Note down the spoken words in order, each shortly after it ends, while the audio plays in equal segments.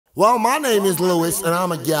Well, my name is Lewis, and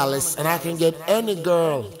I'm a galiss, and I can get any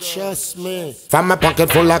girl, trust me. From my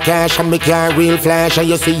pocket full of cash, and me carry real flash, and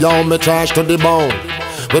you see how me trash to the bone.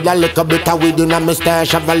 With a little bit of weed in my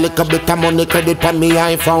stash, have a little bit of money credit on me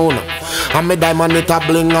iPhone. And me diamond it a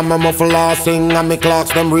bling, and my muffler sing, and me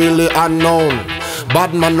clocks them really unknown.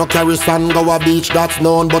 Bad man no carry sun, go a beach that's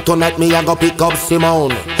known, but tonight me I go pick up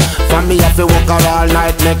Simone. For me have to walk her all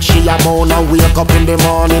night, make she a moan, and wake up in the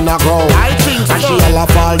morning a groan. I think so. And she all a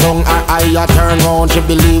fall down, her eye a turn round. She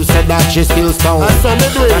believes said that she still stoned. That's how me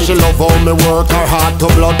do it. And she love how me work her heart to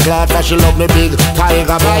blood clot, and she love me big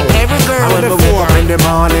tiger bone. Like every girl and when me before. wake up in the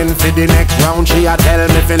morning for the next round, she a tell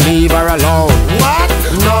me to leave her alone. What?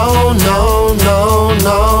 No, no, no,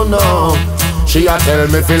 no, no. She a tell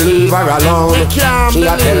me to leave her alone. She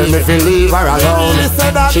a tell me to leave her alone.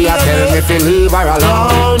 She a tell me to leave her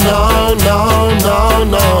alone. No, no, no, no,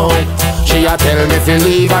 no. She a tell me to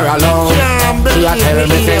leave her alone. She a tell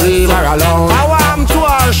me to leave her alone. I want to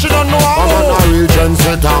her, she don't know how. I'm a real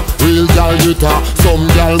trendsetter, real gal getter. Some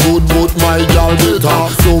gal good but my gal bitter.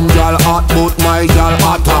 Some gal hot but my gal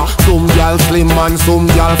hotter. Some gal slim and some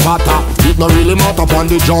gal fatter. It no really matter pon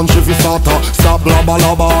the John if you starter. Stop blabba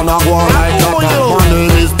blabba and I go on like that. My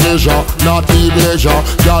name is pleasure, not the pleasure.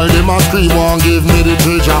 Gal dem a scream and give me the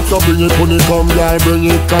treasure. So bring it, put it come, gal, bring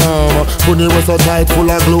it come. Put it was so tight, full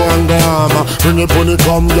of glue and gum. Bring it, put it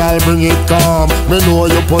come, gal, bring it come. Me know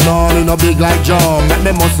you put on in a big like jam. Let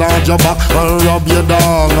me massage your back and rub your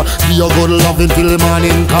down. Give you good love until the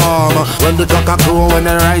morning come. When the cock a crow when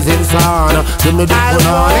the rising sun, give me the put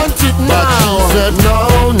on it. But she said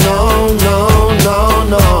no, no, no, no,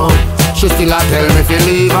 no. She still a tell me to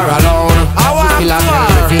leave her alone. She still a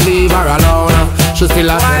tell me to leave her alone. She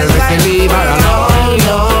still a tell me to leave her alone.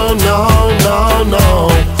 No, no, no, no.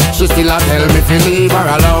 She still a tell me to leave her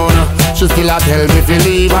alone. She still a tell me to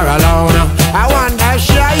leave her alone. I wonder if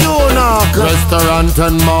she a eunuch. Restaurant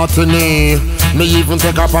and martini. Me even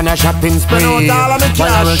take up on a shopping spree. Buy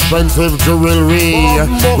her expensive jewelry.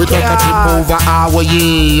 We take a trip over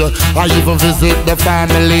Hawaii. I even visit the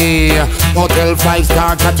family. Hotel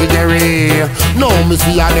 5-star category. No, me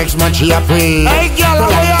see her next man she a pray. Hey girl,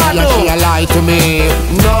 how you do? She a lie to me.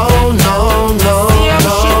 No, no, no,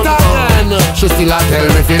 no. She still a tell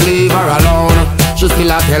me to leave her alone. She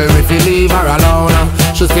still a tell me to leave her alone.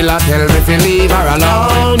 She still a tell me to leave her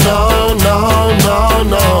alone. No, no, no,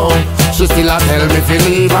 no. She still a tell me to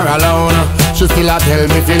leave her alone. She still a tell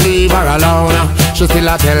me to leave her alone. She still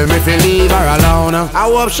a tell me to leave her alone. I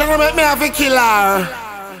hope she don't make me have to kill her.